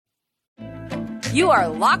You are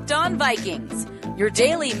Locked On Vikings, your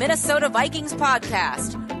daily Minnesota Vikings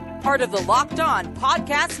podcast, part of the Locked On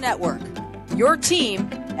Podcast Network, your team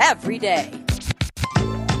every day.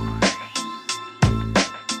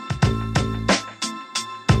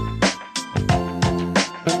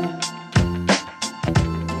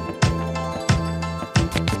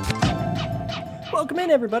 Welcome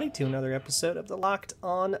in, everybody, to another episode of the Locked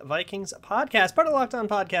On Vikings podcast, part of the Locked On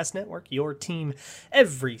Podcast Network, your team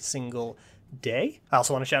every single day. I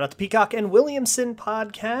also want to shout out the Peacock and Williamson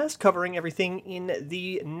podcast, covering everything in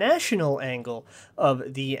the national angle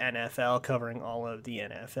of the NFL, covering all of the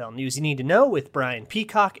NFL news you need to know with Brian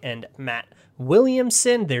Peacock and Matt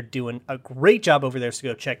Williamson. They're doing a great job over there, so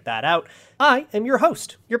go check that out. I am your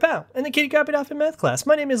host, your pal, and the kid who copied off in math class.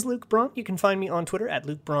 My name is Luke Braun. You can find me on Twitter at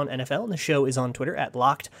LukeBraunNFL, and the show is on Twitter at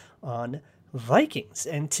Locked On Vikings.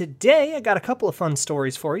 And today I got a couple of fun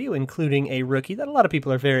stories for you, including a rookie that a lot of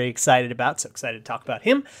people are very excited about, so excited to talk about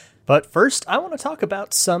him. But first, I want to talk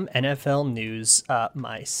about some NFL news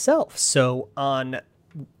myself. So on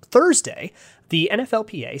Thursday, the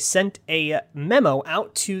NFLPA sent a memo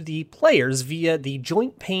out to the players via the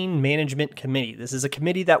Joint Pain Management Committee. This is a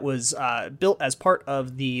committee that was built as part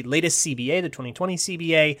of the latest CBA, the 2020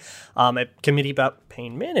 CBA, a committee about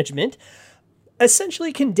pain management,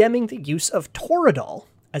 essentially condemning the use of Toradol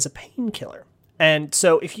as a painkiller. And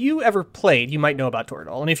so if you ever played, you might know about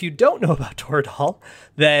Toradol. And if you don't know about Toradol,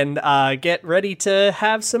 then get ready to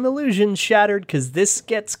have some illusions shattered, because this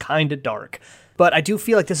gets kind of dark. But I do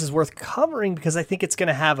feel like this is worth covering because I think it's going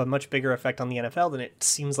to have a much bigger effect on the NFL than it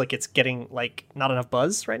seems like it's getting, like, not enough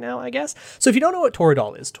buzz right now, I guess. So if you don't know what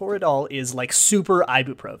Toradol is like super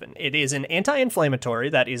ibuprofen. It is an anti-inflammatory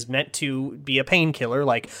that is meant to be a painkiller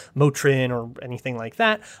like Motrin or anything like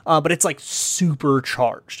that, but it's like super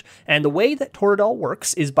charged. And the way that Toradol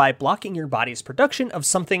works is by blocking your body's production of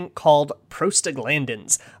something called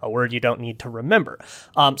prostaglandins, a word you don't need to remember.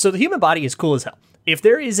 So the human body is cool as hell. If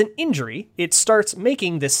there is an injury, it starts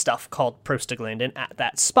making this stuff called prostaglandin at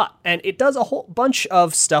that spot. And it does a whole bunch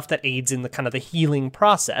of stuff that aids in the kind of the healing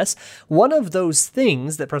process. One of those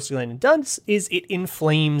things that prostaglandin does is it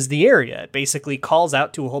inflames the area. It basically calls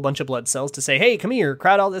out to a whole bunch of blood cells to say, hey, come here,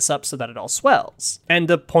 crowd all this up so that it all swells. And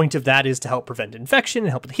the point of that is to help prevent infection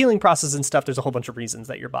and help with the healing process and stuff. There's a whole bunch of reasons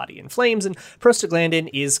that your body inflames. And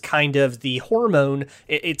prostaglandin is kind of the hormone.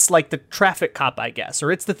 It's like the traffic cop, I guess,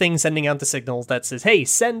 or it's the thing sending out the signals that says, hey,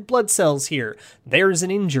 send blood cells here. There's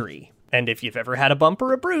an injury. And if you've ever had a bump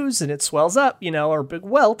or a bruise and it swells up, or a big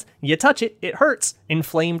welt, you touch it, it hurts.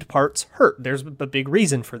 Inflamed parts hurt. There's a big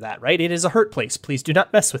reason for that, right? It is a hurt place. Please do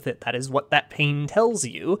not mess with it. That is what that pain tells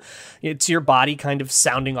you. It's your body kind of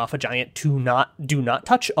sounding off a giant do not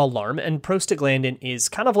touch alarm. And prostaglandin is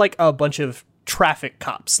kind of like a bunch of traffic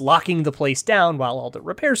cops locking the place down while all the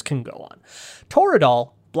repairs can go on.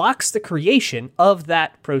 Toradol blocks the creation of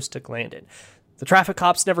that prostaglandin. The traffic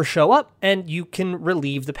cops never show up, and you can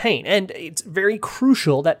relieve the pain. And it's very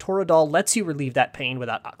crucial that Toradol lets you relieve that pain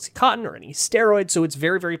without Oxycontin or any steroids, so it's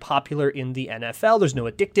very, very popular in the NFL. There's no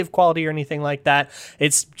addictive quality or anything like that.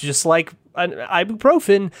 It's just like an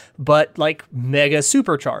ibuprofen, but like mega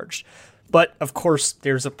supercharged. But, of course,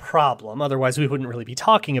 there's a problem. Otherwise, we wouldn't really be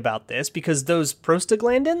talking about this, because those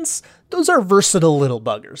prostaglandins, those are versatile little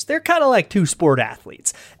buggers. They're kind of like two sport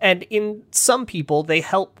athletes. And in some people, they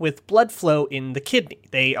help with blood flow in the kidney.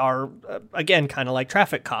 They are, again, kind of like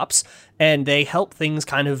traffic cops, and they help things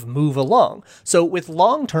kind of move along. So with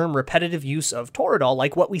long-term repetitive use of Toradol,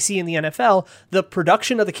 like what we see in the NFL, the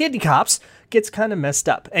production of the kidney cops gets kind of messed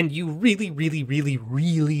up. And you really, really, really,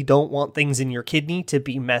 really don't want things in your kidney to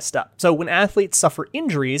be messed up. So when athletes suffer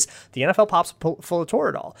injuries, the NFL pops full of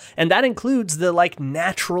Toradol. And that includes the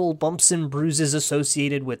natural bumps and bruises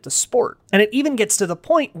associated with the sport. And it even gets to the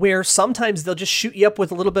point where sometimes they'll just shoot you up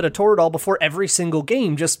with a little bit of Toradol before every single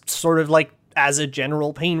game, just sort of like as a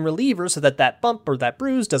general pain reliever, so that that bump or that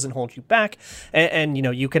bruise doesn't hold you back, and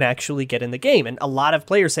you can actually get in the game. And a lot of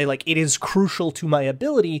players say, like, it is crucial to my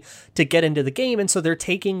ability to get into the game, and so they're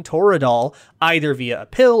taking Toradol either via a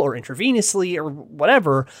pill or intravenously or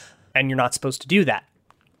whatever, and you're not supposed to do that.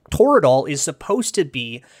 Toradol is supposed to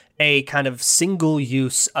be a kind of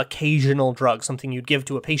single-use occasional drug, something you'd give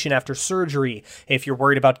to a patient after surgery if you're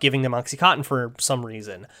worried about giving them Oxycontin for some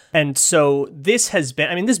reason. And so this has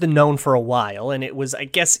been known for a while, and it was, I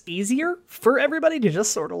guess, easier for everybody to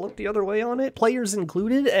just sort of look the other way on it, players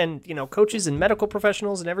included, and, coaches and medical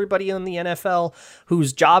professionals and everybody in the NFL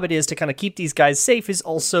whose job it is to kind of keep these guys safe is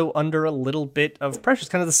also under a little bit of pressure. It's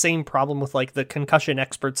kind of the same problem with, like, the concussion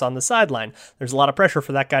experts on the sideline. There's a lot of pressure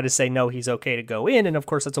for that guy to say, no, he's okay to go in, and of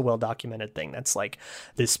course, that's a a well-documented thing. That's like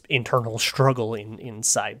this internal struggle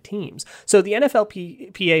inside teams. So the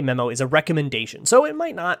NFLPA memo is a recommendation. So it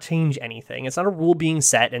might not change anything. It's not a rule being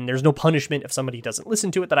set, and there's no punishment if somebody doesn't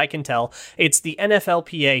listen to it that I can tell. It's the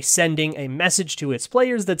NFLPA sending a message to its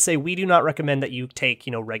players that say, we do not recommend that you take,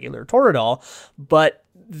 regular Toradol, but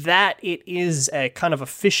that it is a kind of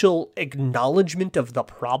official acknowledgement of the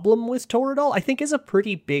problem with Toradol, I think is a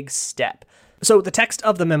pretty big step. So the text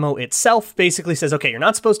of the memo itself basically says, okay, you're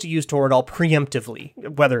not supposed to use Toradol preemptively,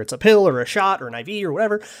 whether it's a pill or a shot or an IV or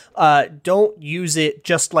whatever. Don't use it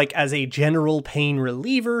just like as a general pain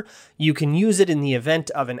reliever. You can use it in the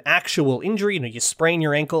event of an actual injury. You sprain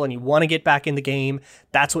your ankle and you want to get back in the game.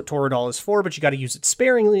 That's what Toradol is for, but you got to use it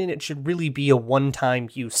sparingly, and it should really be a one-time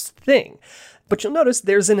use thing. But you'll notice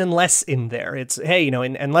there's an unless in there. It's, hey,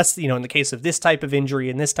 unless, in the case of this type of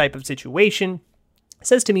injury in this type of situation,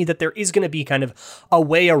 says to me that there is going to be kind of a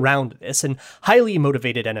way around this, and highly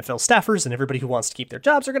motivated NFL staffers and everybody who wants to keep their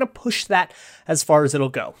jobs are going to push that as far as it'll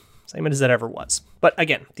go. Same as it ever was. But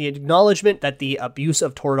again, the acknowledgement that the abuse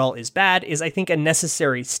of Toradol is bad is, I think, a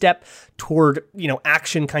necessary step toward,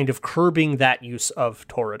 action kind of curbing that use of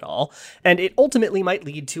Toradol. And it ultimately might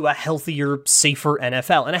lead to a healthier, safer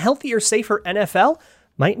NFL. And a healthier, safer NFL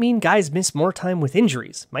might mean guys miss more time with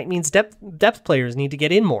injuries. Might mean depth players need to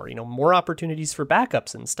get in more, more opportunities for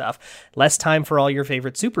backups and stuff. Less time for all your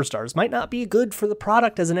favorite superstars might not be good for the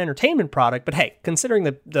product as an entertainment product, but hey, considering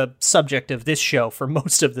the subject of this show for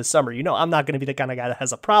most of the summer, I'm not going to be the kind of guy that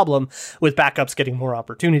has a problem with backups getting more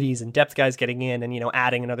opportunities and depth guys getting in and,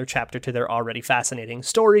 adding another chapter to their already fascinating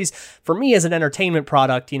stories. For me as an entertainment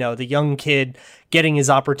product, the young kid getting his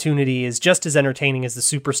opportunity is just as entertaining as the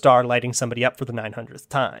superstar lighting somebody up for the 900th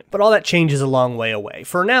time. But all that changes a long way away.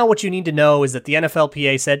 For now, what you need to know is that the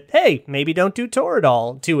NFLPA said, hey, maybe don't do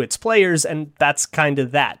Toradol to its players, and that's kind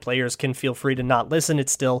of that. Players can feel free to not listen.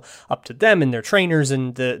 It's still up to them and their trainers,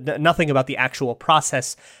 and nothing about the actual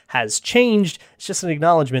process has changed. It's just an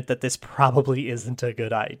acknowledgement that this probably isn't a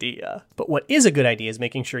good idea. But what is a good idea is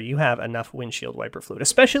making sure you have enough windshield wiper fluid,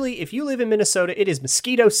 especially if you live in Minnesota. It is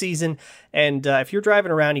mosquito season, and if you're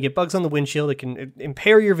driving around, you get bugs on the windshield, it can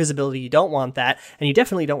impair your visibility. You don't want that, and you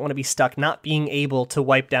definitely don't want to be stuck not being able to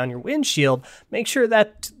wipe down your windshield. Make sure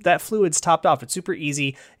that fluid's topped off. It's super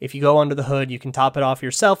easy. If you go under the hood, you can top it off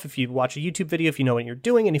yourself. If you watch a YouTube video, if you know what you're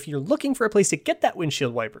doing, and if you're looking for a place to get that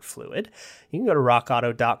windshield wiper fluid, you can go to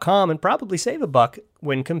rockauto.com and probably save $1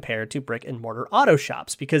 when compared to brick and mortar auto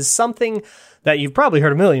shops, because something that you've probably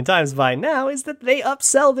heard a million times by now is that they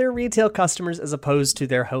upsell their retail customers as opposed to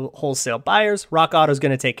their wholesale buyers. Rock Auto's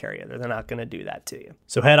going to take care of you. They're not going to do that to you.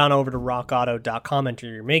 So head on over to rockauto.com, enter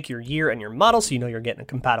your make, your year, and your model so you know you're getting a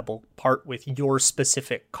compatible part with your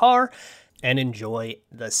specific car, and enjoy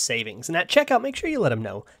the savings. And at checkout, make sure you let them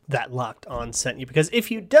know that Locked On sent you, because if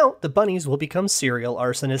you don't, the bunnies will become serial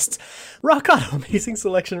arsonists. Rock Auto, amazing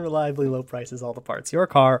selection, reliably low prices, all the parts your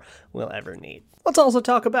car will ever need. Let's also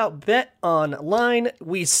talk about Bet Online.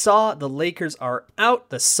 We saw the Lakers are out.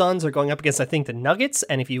 The Suns are going up against, I think, the Nuggets.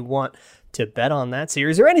 And if you want to bet on that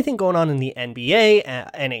series or anything going on in the NBA,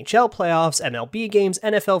 NHL playoffs, MLB games,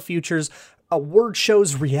 NFL futures, award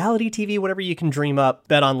shows, reality TV, whatever you can dream up,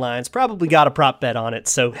 Bet Online's probably got a prop bet on it.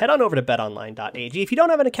 So head on over to betonline.ag. If you don't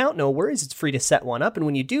have an account, no worries. It's free to set one up. And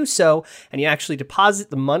when you do so, and you actually deposit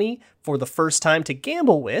the money for the first time to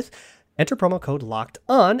gamble with, enter promo code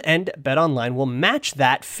LOCKEDON, and BetOnline will match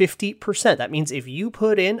that 50%. That means if you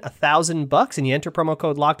put in $1,000 and you enter promo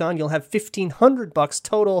code LOCKEDON, you'll have $1,500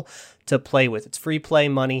 total to play with. It's free play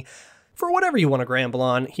money for whatever you want to gamble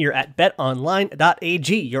on here at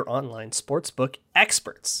betonline.ag, your online sportsbook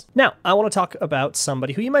experts. Now, I want to talk about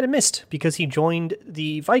somebody who you might have missed because he joined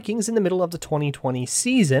the Vikings in the middle of the 2020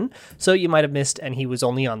 season. So you might have missed, and he was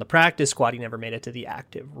only on the practice squad. He never made it to the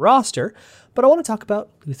active roster. But I want to talk about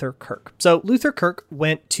Luther Kirk. So Luther Kirk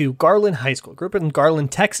went to Garland High School. Grew up in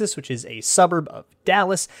Garland, Texas, which is a suburb of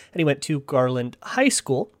Dallas. And he went to Garland High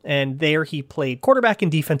School, and there he played quarterback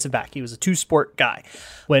and defensive back. He was a two-sport guy.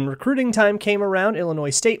 When recruiting time came around, Illinois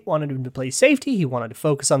State wanted him to play safety. He wanted to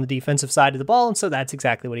focus on the defensive side of the ball, and so that's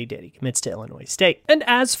exactly what he did. He commits to Illinois State. And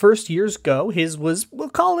as first years go, his was, we'll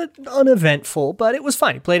call it uneventful, but it was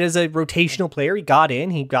fine. He played as a rotational player. He got in,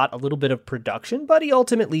 he got a little bit of production, but he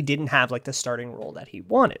ultimately didn't have like the starting role that he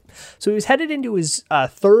wanted. So he was headed into his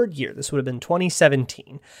third year. This would have been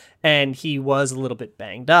 2017. and he was a little bit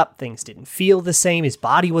banged up. Things didn't feel the same. His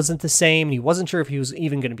body wasn't the same, and he wasn't sure if he was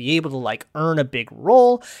even going to be able to earn a big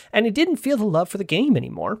role, and he didn't feel the love for the game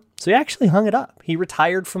anymore. So he actually hung it up. He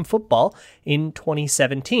retired from football in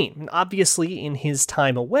 2017. And obviously, in his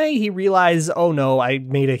time away, he realized, oh no, I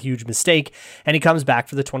made a huge mistake, and he comes back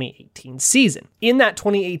for the 2018 season. In that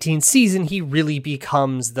 2018 season, he really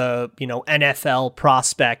becomes the, NFL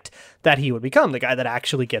prospect that he would become, the guy that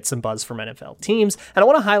actually gets some buzz from NFL teams. And I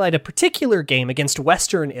want to highlight a particular game against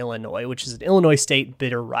Western Illinois, which is an Illinois State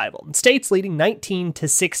bitter rival. The State's leading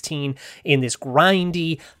 19-16 in this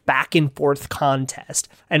grindy back and forth contest.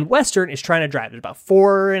 And Western is trying to drive. There's about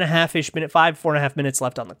 4.5 minutes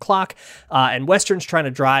left on the clock. And Western's trying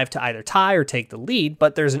to drive to either tie or take the lead,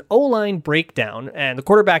 but there's an O-line breakdown and the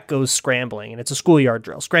quarterback goes scrambling, and it's a schoolyard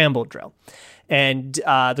drill, scramble drill. And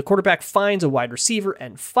the quarterback finds a wide receiver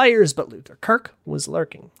and fires, but Luther Kirk was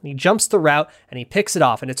lurking. He jumps the route and he picks it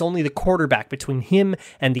off, and it's only the quarterback between him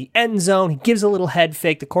and the end zone. He gives a little head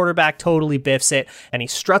fake. The quarterback totally biffs it, and he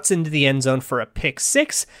struts into the end zone for a pick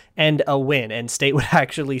six and a win. And State would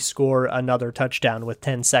actually score another touchdown with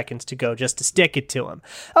 10 seconds to go just to stick it to him.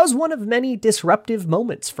 That was one of many disruptive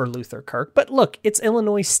moments for Luther Kirk. But look, it's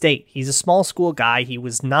Illinois State. He's a small school guy. He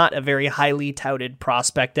was not a very highly touted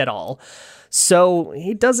prospect at all. So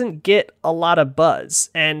he doesn't get a lot of buzz,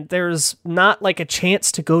 and there's not a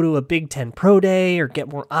chance to go to a Big Ten Pro Day or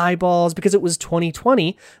get more eyeballs because it was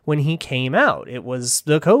 2020 when he came out. It was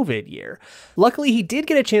the COVID year. Luckily, he did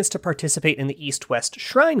get a chance to participate in the East-West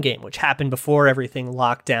Shrine game, which happened before everything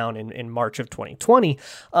locked down in March of 2020,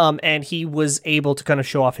 and he was able to kind of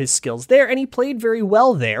show off his skills there, and he played very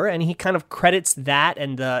well there, and he kind of credits that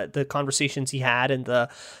and the conversations he had and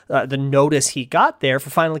the notice he got there for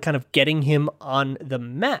finally kind of getting him on the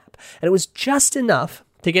map. And it was just enough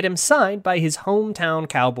to get him signed by his hometown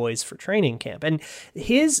Cowboys for training camp. And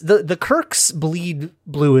the Kirks bleed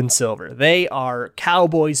blue and silver. They are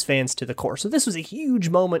Cowboys fans to the core. So this was a huge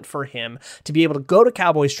moment for him to be able to go to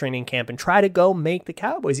Cowboys training camp and try to go make the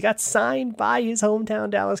Cowboys. He got signed by his hometown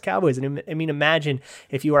Dallas Cowboys. And I mean, imagine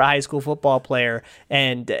if you were a high school football player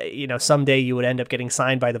and, someday you would end up getting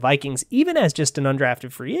signed by the Vikings, even as just an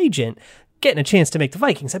undrafted free agent, getting a chance to make the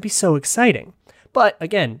Vikings. That'd be so exciting. But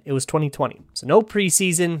again, it was 2020, so no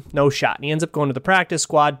preseason, no shot. And he ends up going to the practice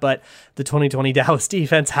squad, but the 2020 Dallas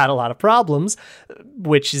defense had a lot of problems,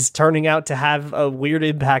 which is turning out to have a weird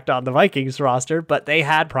impact on the Vikings roster. But they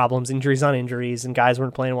had problems, injuries on injuries, and guys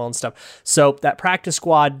weren't playing well and stuff. So that practice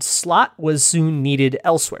squad slot was soon needed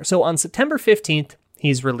elsewhere. So on September 15th,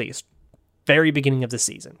 he's released. Very beginning of the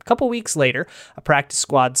season. A couple weeks later, a practice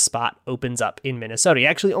squad spot opens up in Minnesota. He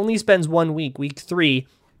actually only spends 1 week, week 3,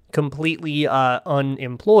 completely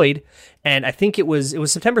unemployed. And I think it was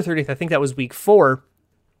September 30th. I think that was week 4.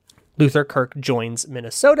 Luther Kirk joins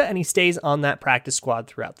Minnesota, and he stays on that practice squad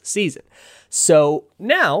throughout the season. So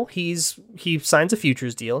now he signs a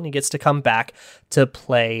futures deal, and he gets to come back to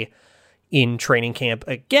play in training camp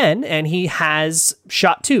again, and he has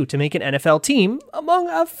shot 2 to make an NFL team among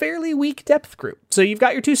a fairly weak depth group. So you've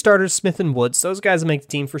got your 2 starters, Smith and Woods. Those guys will make the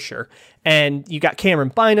team for sure. And you got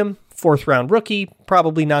Cameron Bynum, 4th-round rookie,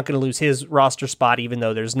 probably not going to lose his roster spot, even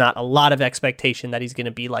though there's not a lot of expectation that he's going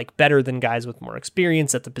to be better than guys with more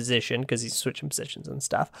experience at the position because he's switching positions and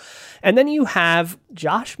stuff. And then you have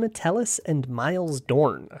Josh Metellus and Miles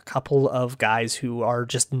Dorn, a couple of guys who are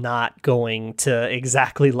just not going to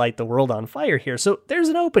exactly light the world on fire here. So there's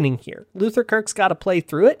an opening here. Luther Kirk's got to play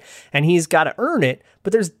through it, and he's got to earn it,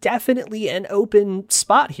 but there's definitely an open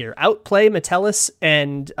spot here. Outplay Metellus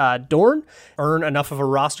and Dorn, earn enough of a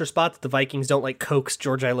roster spot that the Vikings don't coax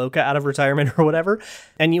George Iloka out of retirement or whatever,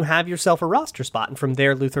 and you have yourself a roster spot. And from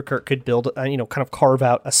there, Luther Kirk could build, kind of carve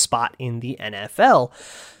out a spot in the NFL.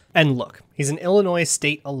 And look, he's an Illinois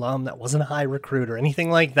State alum that wasn't a high recruit or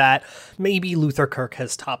anything like that. Maybe Luther Kirk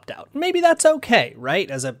has topped out. Maybe that's okay,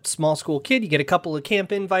 right? As a small school kid, you get a couple of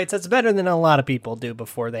camp invites. That's better than a lot of people do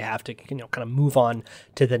before they have to, kind of move on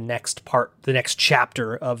to the next part, the next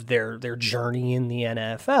chapter of their journey in the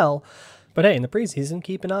NFL. But hey, in the preseason,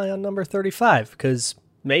 keep an eye on number 35, because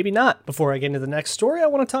maybe not. Before I get into the next story, I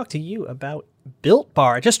want to talk to you about Built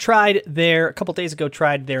Bar. I just a couple days ago,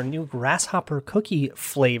 tried their new grasshopper cookie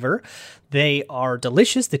flavor. They are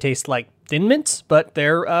delicious. They taste like Thin Mints, but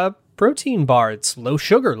they're protein bar. It's low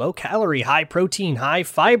sugar, low calorie, high protein, high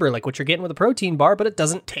fiber, like what you're getting with a protein bar, but it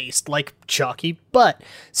doesn't taste like chalky butt.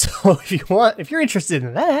 So if you're interested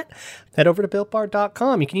in that, head over to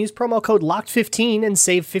BuiltBar.com. You can use promo code LOCKED15 and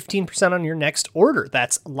save 15% on your next order.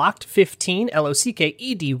 That's LOCKED15,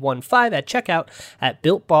 LOCKED15 at checkout at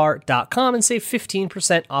BuiltBar.com and save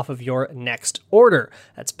 15% off of your next order.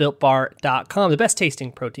 That's BuiltBar.com, the best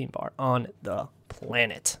tasting protein bar on the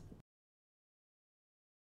planet.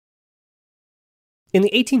 In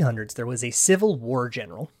the 1800s, there was a Civil War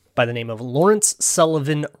general by the name of Lawrence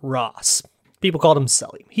Sullivan Ross. People called him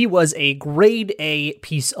Sully. He was a grade A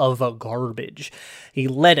piece of garbage. He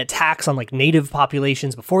led attacks on native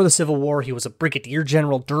populations before the Civil War. He was a brigadier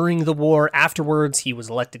general during the war. Afterwards, he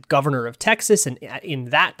was elected governor of Texas, and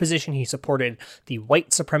in that position, he supported the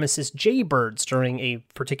white supremacist Jaybirds during a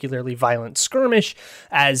particularly violent skirmish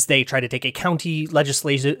as they tried to take a county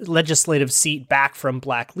legislative seat back from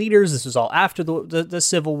black leaders. This was all after the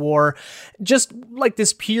Civil War. Just like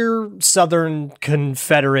this pure Southern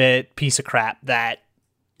Confederate piece of crap that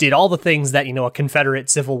did all the things that, a Confederate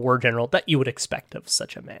Civil War general that you would expect of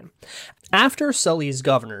such a man. After Sully's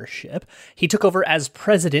governorship, he took over as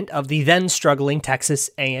president of the then struggling Texas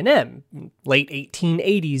A&M, late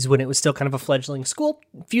 1880s, when it was still kind of a fledgling school,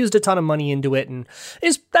 fused a ton of money into it, and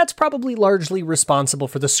that's probably largely responsible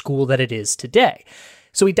for the school that it is today.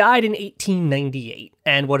 So he died in 1898.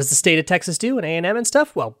 And what does the state of Texas do in A&M and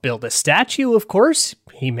stuff? Well, build a statue, of course.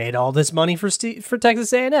 He made all this money for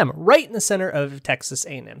Texas A&M. Right in the center of Texas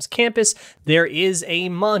A&M's campus, there is a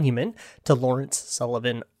monument to Lawrence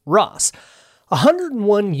Sullivan Ross.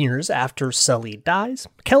 101 years after Sully dies,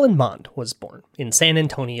 Kellen Mond was born in San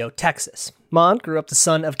Antonio, Texas. Mond grew up the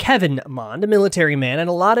son of Kevin Mond, a military man, and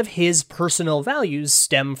a lot of his personal values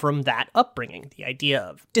stem from that upbringing. The idea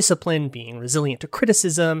of discipline, being resilient to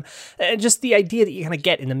criticism, and just the idea that you kind of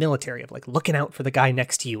get in the military of looking out for the guy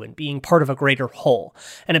next to you and being part of a greater whole.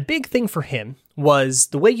 And a big thing for him was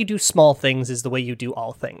the way you do small things is the way you do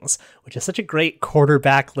all things, which is such a great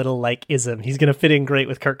quarterback little ism. He's going to fit in great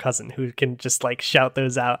with Kirk Cousins, who can just shout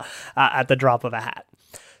those out at the drop of a hat.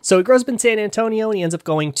 So he grows up in San Antonio and he ends up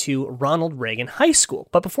going to Ronald Reagan High School.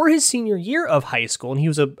 But before his senior year of high school, and he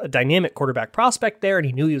was a dynamic quarterback prospect there, and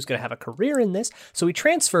he knew he was going to have a career in this, so he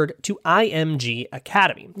transferred to IMG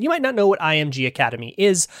Academy. You might not know what IMG Academy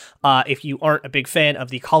is if you aren't a big fan of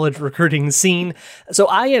the college recruiting scene. So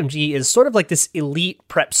IMG is sort of like this elite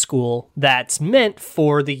prep school that's meant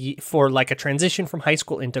for a transition from high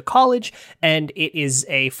school into college, and it is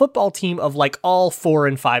a football team of all 4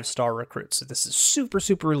 and 5 star recruits. So this is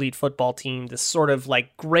super elite football team, this sort of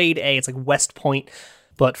grade A, it's like West Point,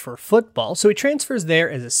 but for football. So he transfers there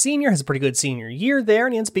as a senior, has a pretty good senior year there,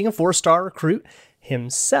 and he ends up being a 4-star recruit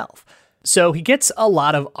himself. So he gets a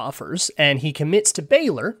lot of offers, and he commits to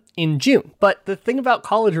Baylor in June. But the thing about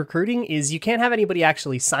college recruiting is you can't have anybody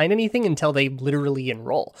actually sign anything until they literally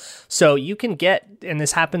enroll. So you can get, and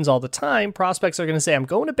this happens all the time, prospects are going to say, I'm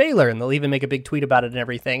going to Baylor, and they'll even make a big tweet about it and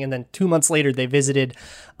everything. And then 2 months later, they visited,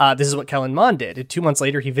 this is what Kellen Mond did. And 2 months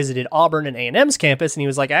later, he visited Auburn and A&M's campus, and he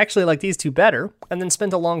was like, I actually like these two better, and then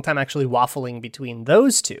spent a long time actually waffling between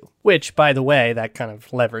those two. Which, by the way, that kind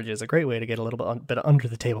of leverage is a great way to get a little bit of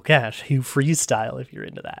under-the-table cash. You freestyle if you're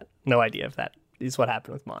into that. No idea if that is what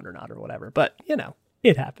happened with Mond or not or whatever, but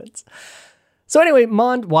it happens. So anyway,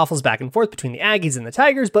 Mond waffles back and forth between the Aggies and the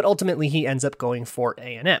Tigers, but ultimately he ends up going for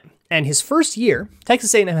A&M. And his first year,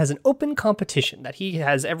 Texas A&M has an open competition that he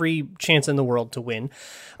has every chance in the world to win.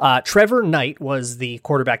 Trevor Knight was the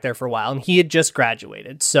quarterback there for a while, and he had just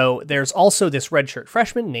graduated. So there's also this redshirt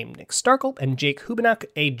freshman named Nick Starkel and Jake Hubenak,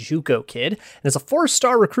 a JUCO kid. And as a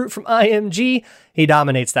 4-star recruit from IMG, he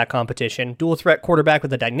dominates that competition. Dual threat quarterback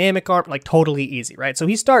with a dynamic arm, totally easy, right? So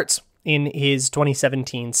he starts in his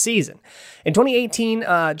 2017 season. In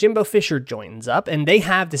 2018, Jimbo Fisher joins up, and they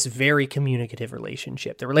have this very communicative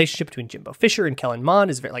relationship. The relationship between Jimbo Fisher and Kellen Mond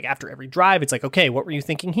is very, after every drive, it's okay, what were you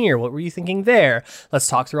thinking here? What were you thinking there? Let's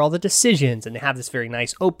talk through all the decisions. And they have this very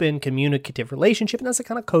nice, open, communicative relationship, and that's the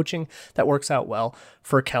kind of coaching that works out well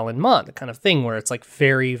for Kellen Mond, the kind of thing where it's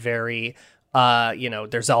very, very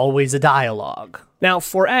there's always a dialogue. Now,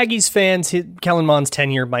 for Aggies fans, Kellen Mond's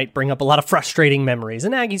tenure might bring up a lot of frustrating memories,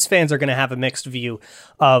 and Aggies fans are going to have a mixed view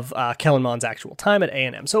of Kellen Mond's actual time at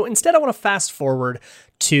A&M. So instead, I want to fast forward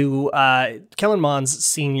to Kellen Mond's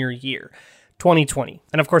senior year, 2020.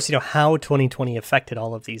 And of course, how 2020 affected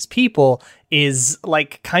all of these people is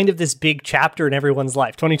kind of this big chapter in everyone's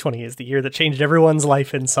life. 2020 is the year that changed everyone's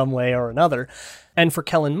life in some way or another. And for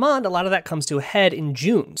Kellen Mond, a lot of that comes to a head in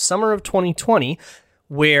June, summer of 2020,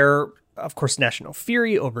 where of course, national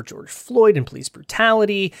fury over George Floyd and police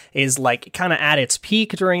brutality is like kind of at its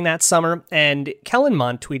peak during that summer. And Kellen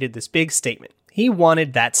Mond tweeted this big statement. He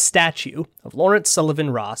wanted that statue of Lawrence Sullivan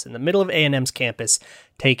Ross in the middle of A&M's campus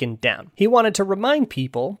taken down. He wanted to remind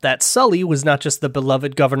people that Sully was not just the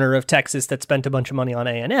beloved governor of Texas that spent a bunch of money on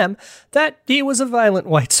A&M, that he was a violent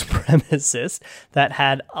white supremacist that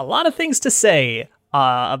had a lot of things to say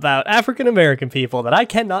about African-American people that I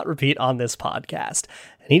cannot repeat on this podcast.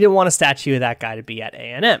 And he didn't want a statue of that guy to be at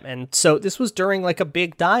A&M. And so this was during like a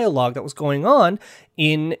big dialogue that was going on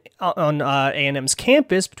on A&M's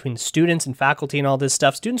campus between students and faculty and all this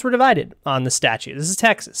stuff. Students were divided on the statue. This is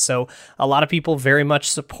Texas. So a lot of people very much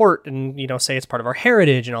support and, say it's part of our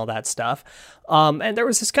heritage and all that stuff. And there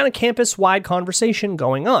was this kind of campus-wide conversation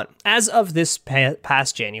going on. As of this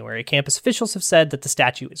past January, campus officials have said that the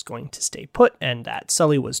statue is going to stay put and that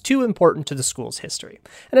Sully was too important to the school's history.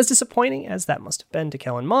 And as disappointing as that must have been to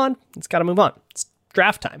Kellen Mond, it's got to move on. It's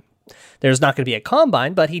draft time. There's not going to be a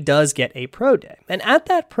combine, but he does get a pro day. And at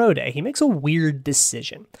that pro day, he makes a weird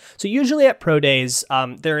decision. So usually at pro days,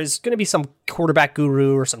 there is going to be some quarterback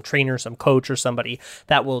guru or some trainer, some coach or somebody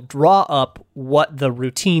that will draw up what the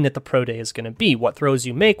routine at the pro day is going to be, what throws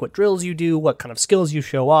you make, what drills you do, what kind of skills you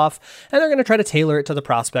show off. And they're going to try to tailor it to the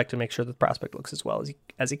prospect and make sure that the prospect looks as well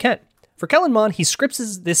as he can. For Kellen Mond, he scripts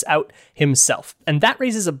this out himself, and that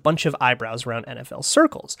raises a bunch of eyebrows around NFL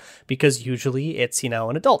circles, because usually it's,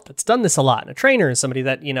 an adult that's done this a lot, and a trainer is somebody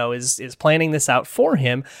that, is planning this out for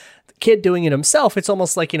him. The kid doing it himself, it's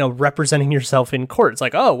almost like, representing yourself in court. It's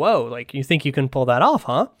like, oh, whoa, like you think you can pull that off,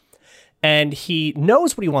 huh? And he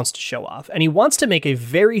knows what he wants to show off, and he wants to make a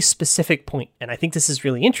very specific point, and I think this is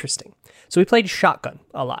really interesting. So he played shotgun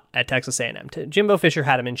a lot at Texas A&M. Jimbo Fisher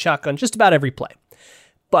had him in shotgun just about every play.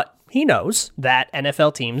 But he knows that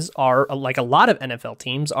NFL teams are, like a lot of NFL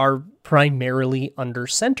teams, are primarily under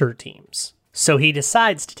center teams. So he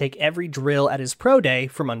decides to take every drill at his pro day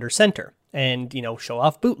from under center and, show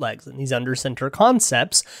off bootlegs and these under center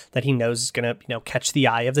concepts that he knows is going to, catch the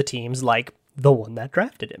eye of the teams like the one that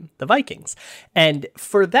drafted him, the Vikings. And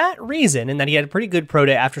for that reason, and that he had a pretty good pro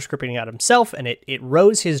day after scripting out himself, and it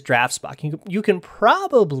rose his draft spot. You can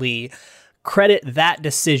probably credit that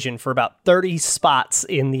decision for about 30 spots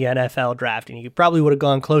in the NFL draft. And you probably would have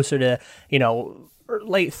gone closer to,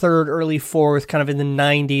 late third, early fourth, kind of in the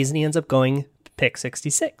 90s. And he ends up going pick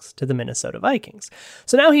 66 to the Minnesota Vikings.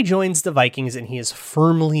 So now he joins the Vikings and he is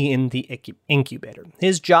firmly in the incubator.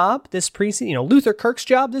 His job this preseason, Luther Kirk's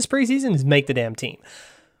job this preseason is make the damn team.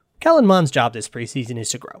 Kellen Mond's job this preseason is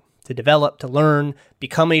to grow, to develop, to learn,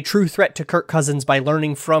 become a true threat to Kirk Cousins by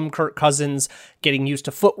learning from Kirk Cousins, getting used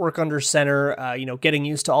to footwork under center, getting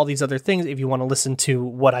used to all these other things. If you want to listen to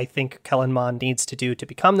what I think Kellen Mond needs to do to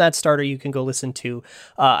become that starter, you can go listen to,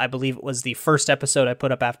 I believe it was the first episode I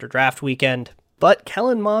put up after draft weekend. But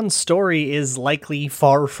Kellen Mond's story is likely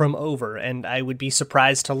far from over, and I would be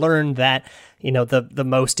surprised to learn that, the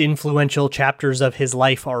most influential chapters of his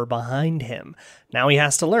life are behind him. Now he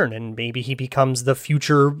has to learn, and maybe he becomes the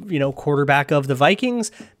future, quarterback of the Vikings.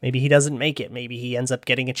 Maybe he doesn't make it. Maybe he ends up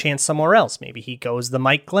getting a chance somewhere else. Maybe he goes the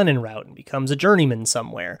Mike Glennon route and becomes a journeyman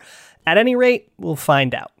somewhere. At any rate, we'll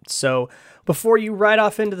find out. So before you ride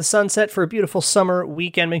off into the sunset for a beautiful summer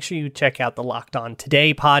weekend, make sure you check out the Locked On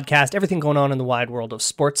Today podcast. Everything going on in the wide world of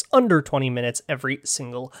sports under 20 minutes every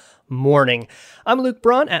single morning. I'm Luke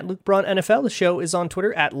Braun at Luke Braun NFL. The show is on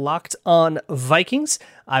Twitter at Locked On Vikings.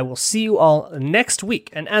 I will see you all next week.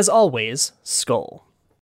 And as always, Skol.